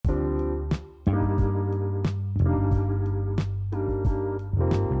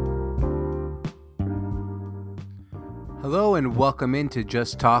Hello and welcome into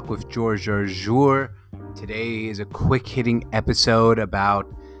Just Talk with George Arjour. Today is a quick hitting episode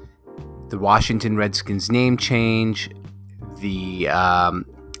about the Washington Redskins name change, the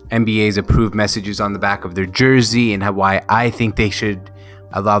NBA's approved messages on the back of their jersey, and why I think they should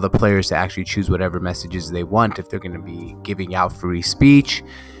allow the players to actually choose whatever messages they want if they're going to be giving out free speech.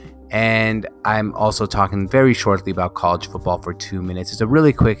 And I'm also talking very shortly about college football for 2 minutes. It's a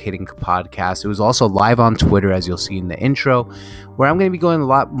really quick hitting podcast. It was also live on Twitter, as you'll see in the intro, where I'm going to be going a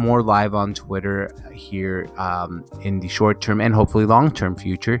lot more live on Twitter here in the short term and hopefully long term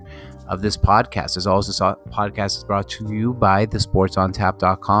future of this podcast. As always, this podcast is brought to you by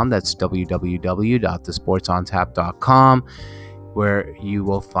thesportsontap.com. That's www.thesportsontap.com, where you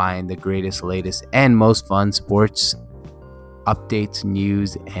will find the greatest, latest, and most fun sports updates,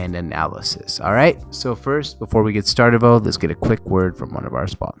 news, and analysis. All right. So first, before we get started, though, let's get a quick word from one of our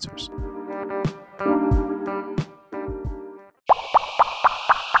sponsors.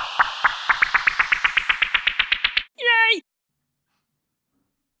 Yay!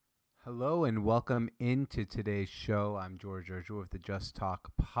 Hello and welcome into today's show. I'm George Arjour with the Just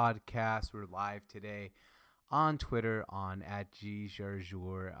Talk podcast. We're live today on Twitter on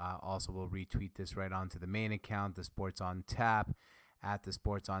 @GJarjour. Also, we'll retweet this right onto the main account, The Sports on Tap, The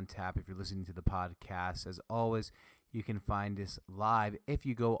Sports on Tap. If you're listening to the podcast, as always, you can find this live if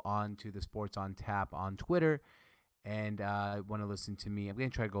you go on to The Sports on Tap on Twitter and want to listen to me. I'm going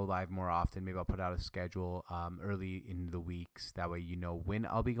to try to go live more often. Maybe I'll put out a schedule early in the weeks. That way you know when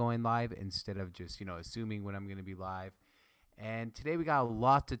I'll be going live instead of just, assuming when I'm going to be live. And today we got a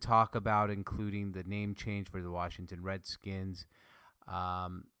lot to talk about, including the name change for the Washington Redskins. I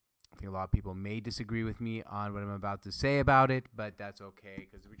think a lot of people may disagree with me on what I'm about to say about it, but that's okay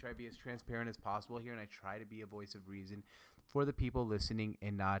because we try to be as transparent as possible here, and I try to be a voice of reason for the people listening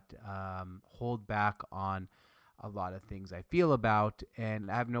and not hold back on a lot of things I feel about.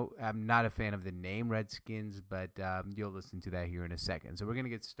 And I'm not a fan of the name Redskins, but you'll listen to that here in a second. So we're going to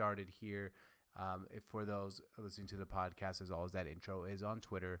get started here. If for those listening to the podcast, as always, that intro is on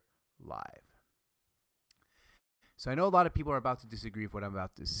Twitter live. So I know a lot of people are about to disagree with what I'm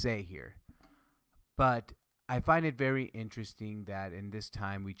about to say here, but I find it very interesting that in this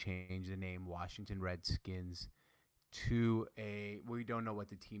time we change the name Washington Redskins to we don't know what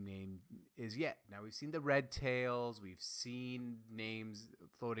the team name is yet. Now we've seen the Red Tails, we've seen names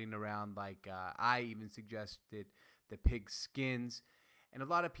floating around like I even suggested the Pigskins. And a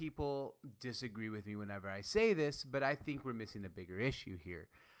lot of people disagree with me whenever I say this, but I think we're missing a bigger issue here.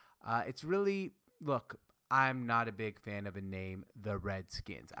 It's really, look, I'm not a big fan of a name, the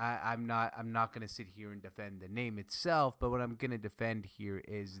Redskins. I'm not going to sit here and defend the name itself, but what I'm going to defend here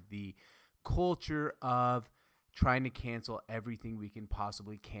is the culture of trying to cancel everything we can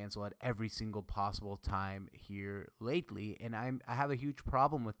possibly cancel at every single possible time here lately, and I have a huge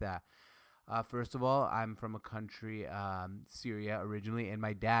problem with that. First of all, I'm from a country, Syria originally, and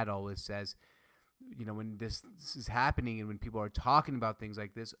my dad always says, when this is happening and when people are talking about things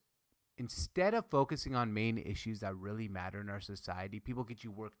like this, instead of focusing on main issues that really matter in our society, people get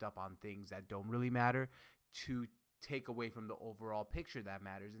you worked up on things that don't really matter to take away from the overall picture that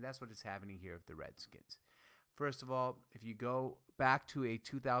matters, and that's what is happening here with the Redskins. First of all, if you go back to a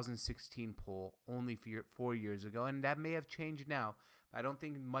 2016 poll only 4 years ago, and that may have changed now, I don't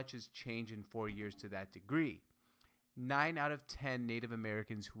think much has changed in 4 years to that degree. 9 out of 10 Native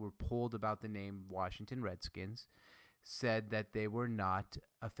Americans who were polled about the name Washington Redskins said that they were not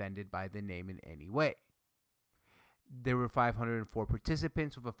offended by the name in any way. There were 504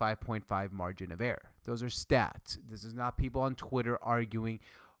 participants with a 5.5 margin of error. Those are stats. This is not people on Twitter arguing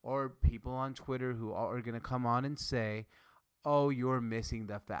or people on Twitter who are going to come on and say, oh, you're missing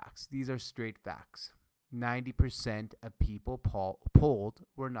the facts. These are straight facts. 90% of people polled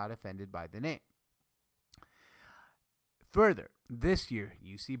were not offended by the name. Further, this year,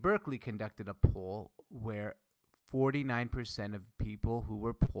 UC Berkeley conducted a poll where 49% of people who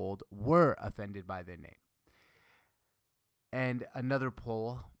were polled were offended by the name. And another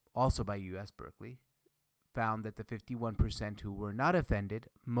poll, also by US Berkeley, found that the 51% who were not offended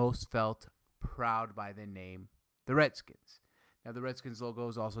most felt proud by the name, the Redskins. Now, the Redskins logo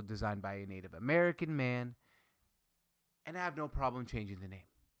is also designed by a Native American man, and I have no problem changing the name.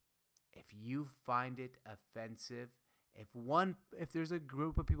 If you find it offensive, if there's a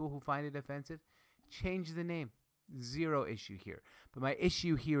group of people who find it offensive, change the name. Zero issue here. But my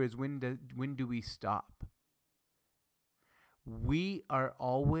issue here is when do we stop? We are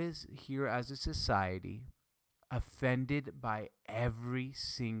always here as a society offended by every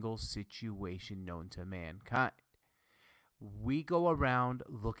single situation known to mankind. We go around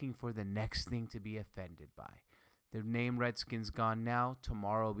looking for the next thing to be offended by. The name Redskins gone now.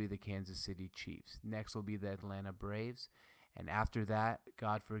 Tomorrow will be the Kansas City Chiefs. Next will be the Atlanta Braves. And after that,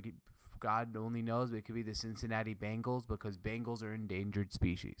 God only knows, but it could be the Cincinnati Bengals because Bengals are endangered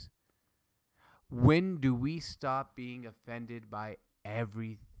species. When do we stop being offended by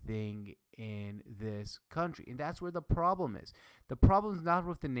everything in this country? And that's where the problem is. The problem is not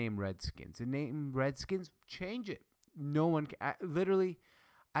with the name Redskins. The name Redskins, change it. No one can. Literally,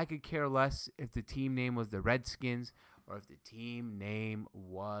 I could care less if the team name was the Redskins or if the team name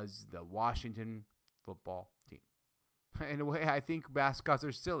was the Washington football team. In a way, I think mascots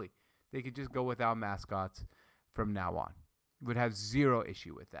are silly. They could just go without mascots from now on. Would have zero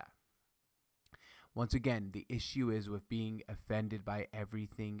issue with that. Once again, the issue is with being offended by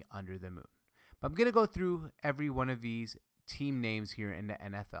everything under the moon. But I'm going to go through every one of these team names here in the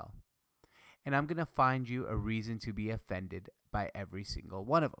NFL. And I'm going to find you a reason to be offended by every single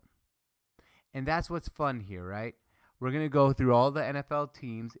one of them. And that's what's fun here, right? We're going to go through all the NFL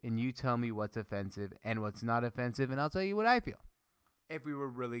teams, and you tell me what's offensive and what's not offensive, and I'll tell you what I feel if we were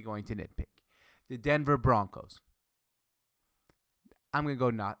really going to nitpick. The Denver Broncos. I'm going to go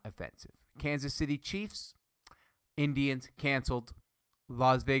not offensive. Kansas City Chiefs. Indians, canceled.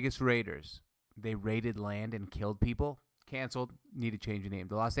 Las Vegas Raiders. They raided land and killed people. Canceled. Need to change the name.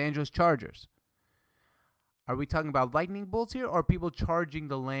 The Los Angeles Chargers. Are we talking about lightning bolts here or people charging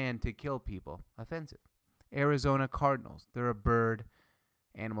the land to kill people? Offensive. Arizona Cardinals. They're a bird.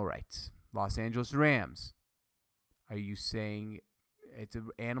 Animal rights. Los Angeles Rams. Are you saying it's an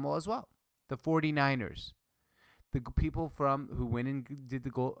animal as well? The 49ers. The people who went and did the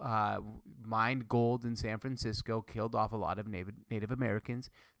gold, mined gold in San Francisco, killed off a lot of Native Americans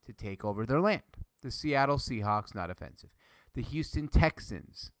to take over their land. The Seattle Seahawks, not offensive. The Houston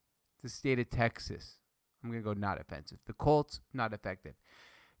Texans, the state of Texas. I'm going to go not offensive. The Colts, not effective.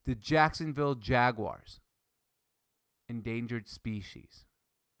 The Jacksonville Jaguars, endangered species.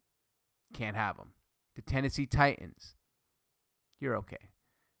 Can't have them. The Tennessee Titans, you're okay.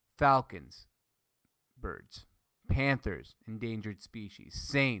 Falcons, birds. Panthers, endangered species.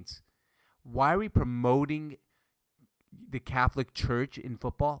 Saints. Why are we promoting the Catholic Church in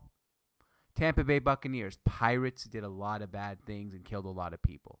football? Tampa Bay Buccaneers. Pirates did a lot of bad things and killed a lot of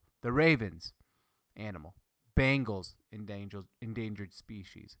people. The Ravens. Animal. Bengals. Endangered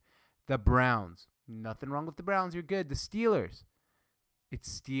species. The Browns. Nothing wrong with the Browns. You're good. The Steelers.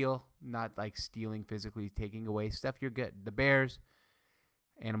 It's steal, not like stealing physically, taking away stuff. You're good. The Bears.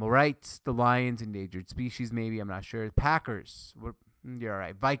 Animal rights, the Lions, endangered species, maybe. I'm not sure. Packers, you're all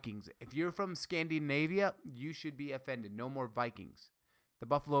right. Vikings. If you're from Scandinavia, you should be offended. No more Vikings. The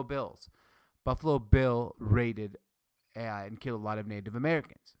Buffalo Bills. Buffalo Bill raided and killed a lot of Native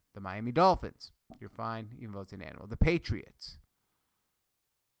Americans. The Miami Dolphins. You're fine, even though it's an animal. The Patriots.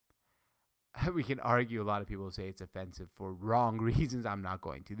 We can argue. A lot of people say it's offensive for wrong reasons. I'm not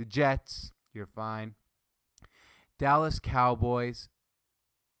going to. The Jets. You're fine. Dallas Cowboys.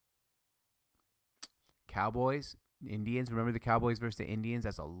 Cowboys, Indians. Remember the Cowboys versus the Indians?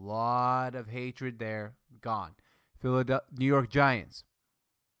 That's a lot of hatred there. Gone. New York Giants.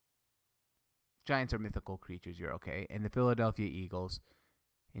 Giants are mythical creatures. You're okay. And the Philadelphia Eagles,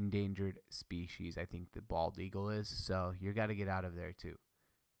 endangered species. I think the bald eagle is. So you got to get out of there too.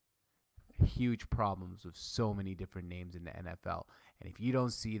 Huge problems with so many different names in the NFL. And if you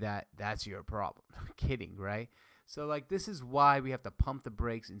don't see that, that's your problem. Kidding, right? So, this is why we have to pump the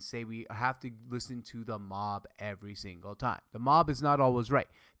brakes and say we have to listen to the mob every single time. The mob is not always right.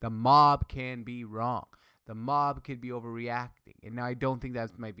 The mob can be wrong. The mob could be overreacting. And now I don't think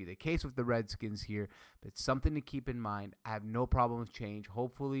that might be the case with the Redskins here, but it's something to keep in mind. I have no problem with change.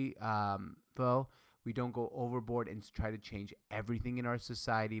 Hopefully, though, we don't go overboard and try to change everything in our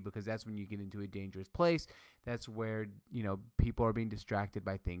society because that's when you get into a dangerous place. That's where, people are being distracted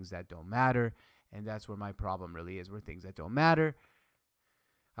by things that don't matter. And that's where my problem really is, where things that don't matter.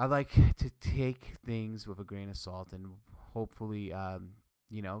 I like to take things with a grain of salt and hopefully,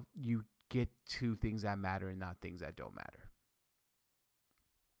 you get to things that matter and not things that don't matter.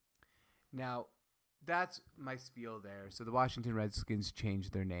 Now, that's my spiel there. So the Washington Redskins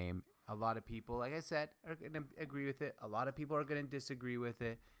changed their name. A lot of people, like I said, are going to agree with it. A lot of people are going to disagree with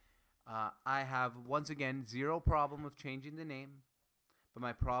it. I have, once again, zero problem with changing the name. But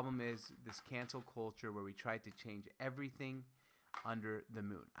my problem is this cancel culture where we try to change everything under the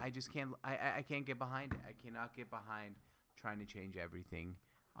moon. I just can't. I can't get behind it. I cannot get behind trying to change everything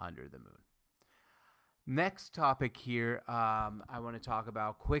under the moon. Next topic here I want to talk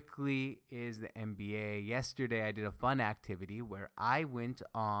about quickly is the NBA. Yesterday I did a fun activity where I went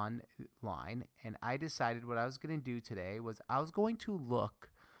online and I decided what I was going to do today was I was going to look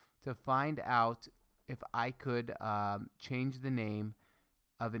to find out if I could change the name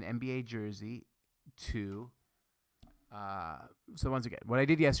of an NBA jersey to. So once again, what I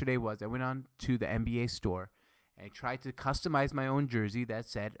did yesterday was I went on to the NBA store and I tried to customize my own jersey that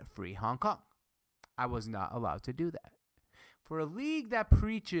said Free Hong Kong. I was not allowed to do that. For a league that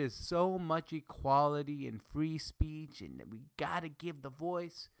preaches so much equality and free speech and that we got to give the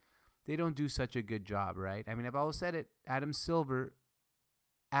voice, they don't do such a good job, right? I mean, I've always said it. Adam Silver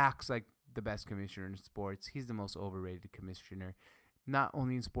acts like the best commissioner in sports. He's the most overrated commissioner, not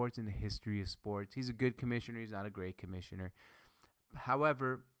only in sports, in the history of sports. He's a good commissioner. He's not a great commissioner.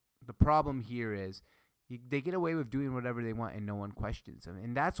 However, the problem here is they get away with doing whatever they want and no one questions them.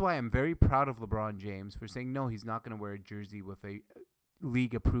 And that's why I'm very proud of LeBron James for saying, no, he's not going to wear a jersey with a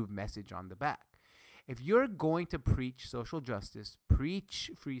league-approved message on the back. If you're going to preach social justice,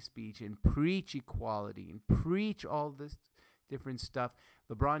 preach free speech, and preach equality, and preach all this different stuff,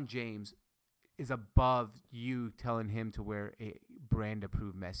 LeBron James is above you telling him to wear a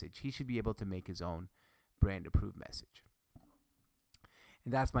brand-approved message. He should be able to make his own brand-approved message.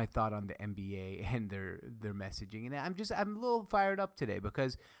 And that's my thought on the NBA and their messaging. And I'm a little fired up today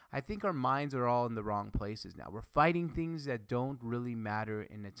because I think our minds are all in the wrong places now. We're fighting things that don't really matter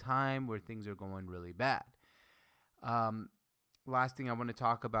in a time where things are going really bad. Last thing I want to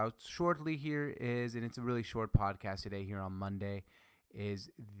talk about shortly here is, and it's a really short podcast today here on Monday, is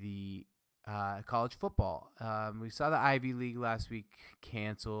the college football. We saw the Ivy League last week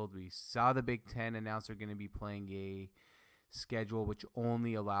canceled. We saw the Big Ten announce they're going to be playing a schedule which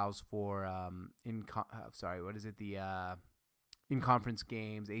only allows for in-conference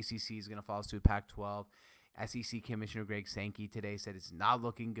games. ACC is going to follow suit. Pac-12. SEC Commissioner Greg Sankey today said it's not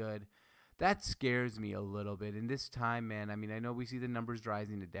looking good. That scares me a little bit. In this time, man, I mean, I know we see the numbers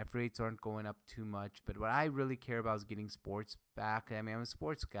rising. The death rates aren't going up too much. But what I really care about is getting sports back. I mean, I'm a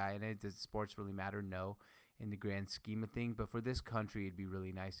sports guy, and does sports really matter? No, in the grand scheme of things. But for this country, it'd be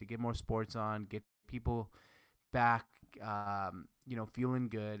really nice to get more sports on, get people back, feeling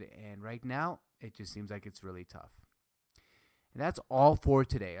good. And right now, it just seems like it's really tough. And that's all for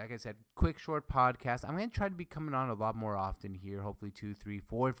today. Like I said, quick, short podcast. I'm going to try to be coming on a lot more often here, hopefully 2, 3,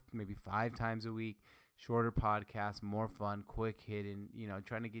 4, maybe 5 times a week. Shorter podcasts, more fun, quick hitting,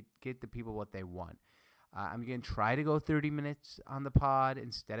 trying to get the people what they want. I'm going to try to go 30 minutes on the pod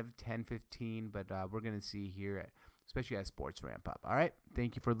instead of 10, 15, but we're going to see here, especially as sports ramp up. All right.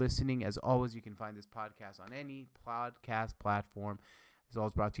 Thank you for listening. As always, you can find this podcast on any podcast platform. It's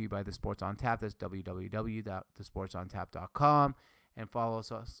always brought to you by The Sports on Tap. That's www.thesportsontap.com. And follow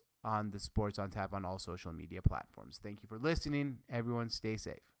us on The Sports on Tap on all social media platforms. Thank you for listening. Everyone, stay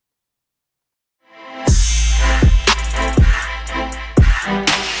safe.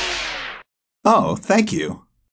 Oh, thank you.